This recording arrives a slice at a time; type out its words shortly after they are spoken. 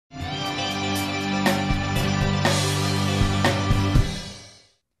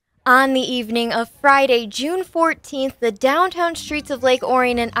On the evening of Friday, June 14th, the downtown streets of Lake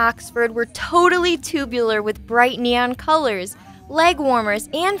Orion and Oxford were totally tubular with bright neon colors, leg warmers,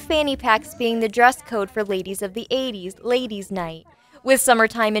 and fanny packs being the dress code for Ladies of the 80s, Ladies' Night. With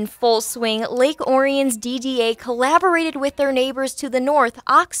summertime in full swing, Lake Orion's DDA collaborated with their neighbors to the north,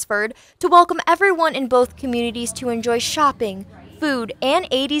 Oxford, to welcome everyone in both communities to enjoy shopping, food, and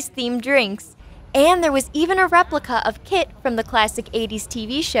 80s-themed drinks. And there was even a replica of Kit from the classic 80s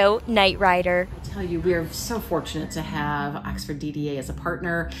TV show, Knight Rider. I tell you, we are so fortunate to have Oxford DDA as a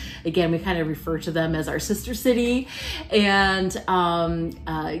partner. Again, we kind of refer to them as our sister city. And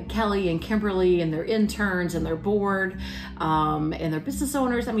Kelly and Kimberly and their interns and their board and their business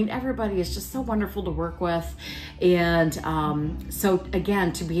owners. I mean, everybody is just so wonderful to work with. And so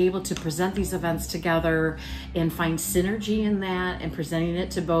again, to be able to present these events together and find synergy in that and presenting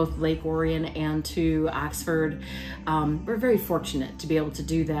it to both Lake Orion and to Oxford, we're very fortunate to be able to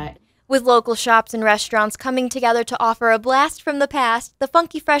do that. With local shops and restaurants coming together to offer a blast from the past, the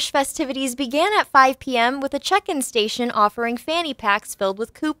Funky Fresh festivities began at 5 p.m. with a check-in station offering fanny packs filled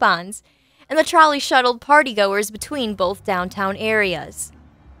with coupons, and the trolley shuttled partygoers between both downtown areas.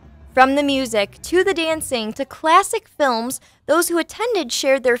 From the music, to the dancing, to classic films, those who attended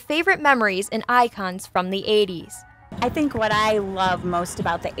shared their favorite memories and icons from the 80s. I think what I love most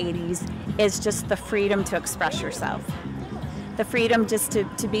about the 80s is just the freedom to express yourself. The freedom just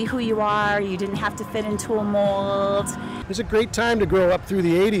to be who you are. You didn't have to fit into a mold. It was a great time to grow up through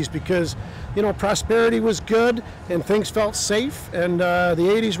the 80s because, you know, prosperity was good and things felt safe, and the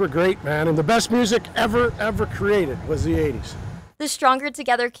 80s were great, man. And the best music ever created was the 80s. The Stronger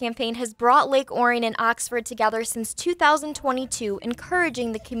Together campaign has brought Lake Orion and Oxford together since 2022,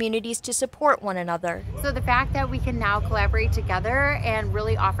 encouraging the communities to support one another. So the fact that we can now collaborate together and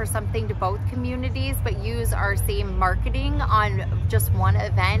really offer something to both communities, but use our same marketing on just one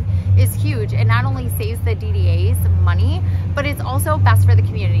event is huge. It not only saves the DDAs money, but it's also best for the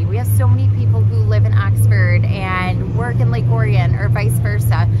community. We have so many people who live in Oxford and work in Lake Orion or vice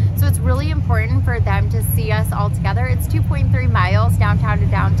versa. So it's really important for them to see us all together. It's 2.3 miles downtown to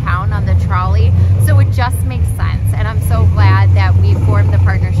downtown on the trolley, so it just makes sense, and I'm so glad that we formed the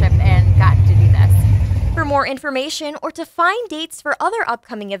partnership and got to do this. For more information or to find dates for other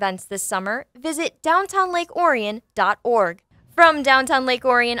upcoming events this summer, visit downtownlakeorion.org. From downtown Lake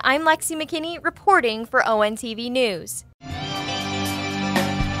Orion, I'm Lexi McKinney reporting for ONTV News.